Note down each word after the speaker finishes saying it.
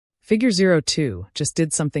Figure 02 just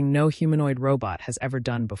did something no humanoid robot has ever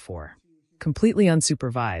done before. Completely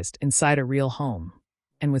unsupervised inside a real home,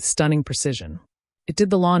 and with stunning precision. It did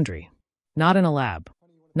the laundry. Not in a lab,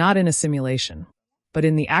 not in a simulation, but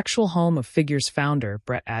in the actual home of Figure's founder,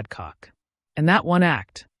 Brett Adcock. And that one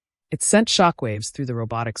act, it sent shockwaves through the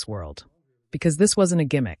robotics world. Because this wasn't a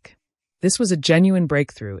gimmick. This was a genuine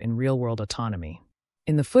breakthrough in real-world autonomy.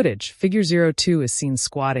 In the footage, Figure 02 is seen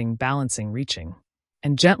squatting, balancing, reaching,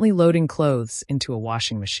 and gently loading clothes into a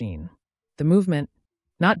washing machine. The movement,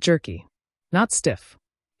 not jerky, not stiff.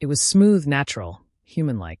 It was smooth, natural,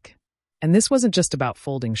 human-like. And this wasn't just about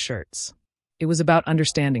folding shirts. It was about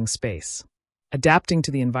understanding space, adapting to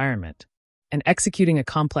the environment, and executing a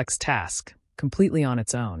complex task completely on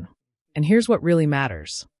its own. And here's what really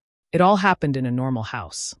matters. It all happened in a normal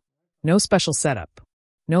house. No special setup,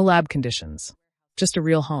 no lab conditions, just a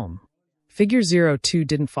real home. Figure 02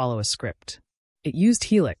 didn't follow a script. It used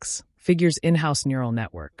Helix, Figure's in-house neural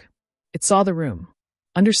network. It saw the room,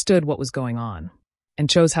 understood what was going on, and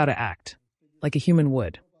chose how to act, like a human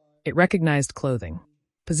would. It recognized clothing,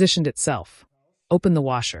 positioned itself, opened the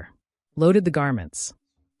washer, loaded the garments,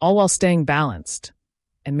 all while staying balanced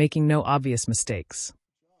and making no obvious mistakes.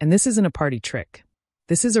 And this isn't a party trick.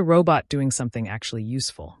 This is a robot doing something actually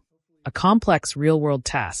useful. A complex real-world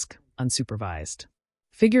task, unsupervised.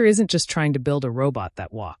 Figure isn't just trying to build a robot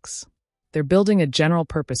that walks. They're building a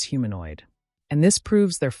general-purpose humanoid. And this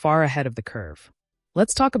proves they're far ahead of the curve.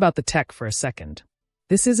 Let's talk about the tech for a second.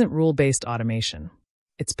 This isn't rule-based automation.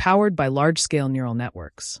 It's powered by large-scale neural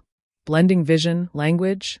networks, blending vision,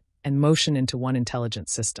 language, and motion into one intelligent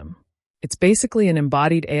system. It's basically an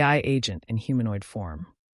embodied AI agent in humanoid form.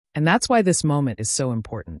 And that's why this moment is so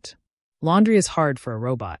important. Laundry is hard for a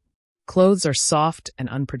robot. Clothes are soft and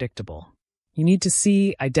unpredictable. You need to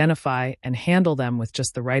see, identify, and handle them with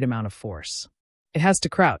just the right amount of force. It has to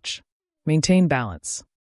crouch, maintain balance,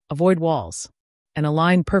 avoid walls, and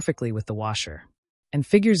align perfectly with the washer. And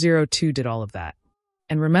Figure 02 did all of that.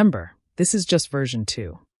 And remember, this is just version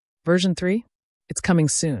 2. Version 3? It's coming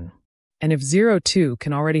soon. And if 02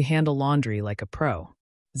 can already handle laundry like a pro,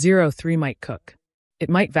 03 might cook. It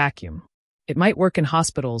might vacuum. It might work in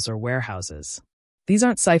hospitals or warehouses. These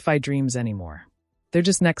aren't sci-fi dreams anymore. They're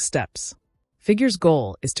just next steps. Figure's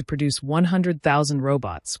goal is to produce 100,000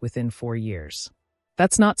 robots within 4 years.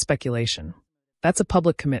 That's not speculation. That's a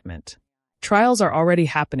public commitment. Trials are already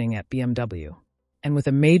happening at BMW, and with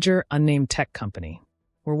a major, unnamed tech company.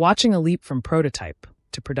 We're watching a leap from prototype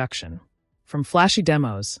to production, from flashy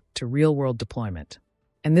demos to real-world deployment.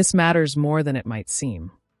 And this matters more than it might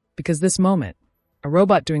seem, because this moment, a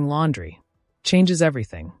robot doing laundry, changes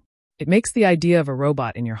everything. It makes the idea of a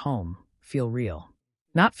robot in your home feel real,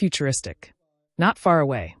 not futuristic, not far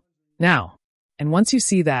away, now. And once you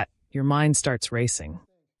see that, your mind starts racing.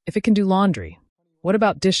 If it can do laundry, what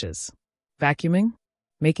about dishes? Vacuuming?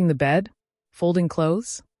 Making the bed? Folding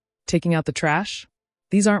clothes? Taking out the trash?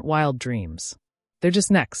 These aren't wild dreams. They're just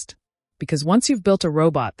next. Because once you've built a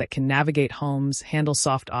robot that can navigate homes, handle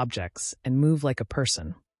soft objects, and move like a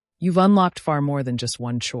person, you've unlocked far more than just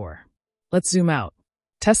one chore. Let's zoom out.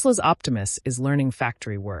 Tesla's Optimus is learning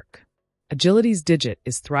factory work. Agility's Digit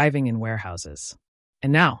is thriving in warehouses.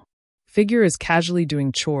 And now, Figure is casually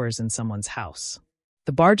doing chores in someone's house.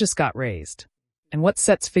 The bar just got raised. And what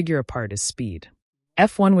sets Figure apart is speed.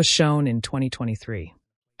 F1 was shown in 2023.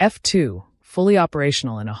 F2, fully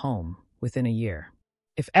operational in a home, within a year.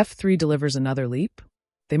 If F3 delivers another leap,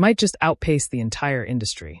 they might just outpace the entire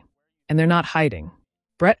industry. And they're not hiding.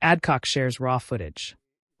 Brett Adcock shares raw footage.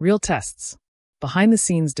 Real tests.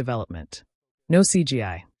 Behind-the-scenes development. No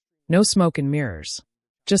CGI. No smoke and mirrors.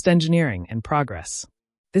 Just engineering and progress.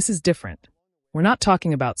 This is different. We're not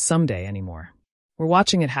talking about someday anymore. We're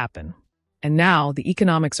watching it happen. And now the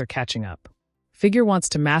economics are catching up. Figure wants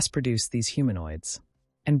to mass-produce these humanoids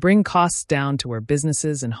and bring costs down to where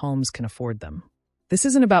businesses and homes can afford them. This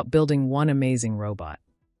isn't about building one amazing robot.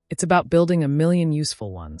 It's about building 1 million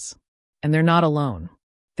useful ones. And they're not alone.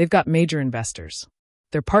 They've got major investors.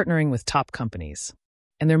 They're partnering with top companies.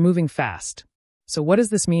 And they're moving fast. So what does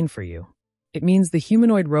this mean for you? It means the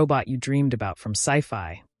humanoid robot you dreamed about from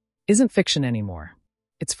sci-fi isn't fiction anymore.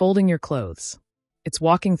 It's folding your clothes. It's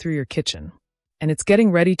walking through your kitchen. And it's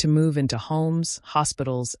getting ready to move into homes,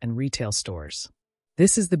 hospitals, and retail stores.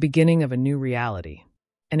 This is the beginning of a new reality.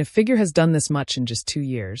 And if Figure has done this much in just 2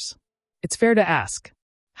 years, it's fair to ask,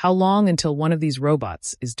 how long until one of these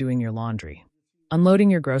robots is doing your laundry,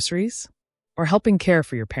 unloading your groceries, or helping care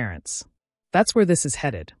for your parents? That's where this is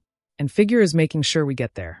headed. And Figure is making sure we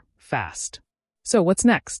get there, fast. So what's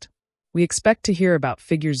next? We expect to hear about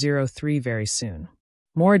Figure 03 very soon.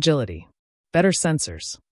 More agility, better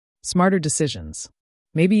sensors, smarter decisions,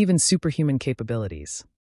 maybe even superhuman capabilities.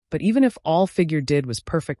 But even if all Figure did was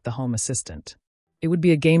perfect the home assistant, it would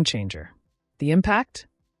be a game changer. The impact?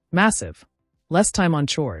 Massive. Less time on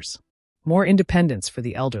chores, more independence for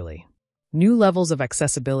the elderly, new levels of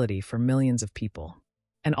accessibility for millions of people.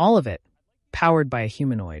 And all of it powered by a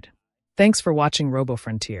humanoid. Thanks for watching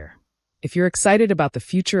RoboFrontier. If you're excited about the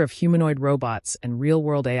future of humanoid robots and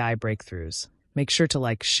real-world AI breakthroughs, make sure to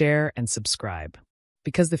like, share, and subscribe.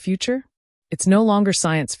 Because the future? It's no longer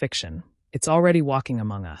science fiction. It's already walking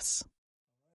among us.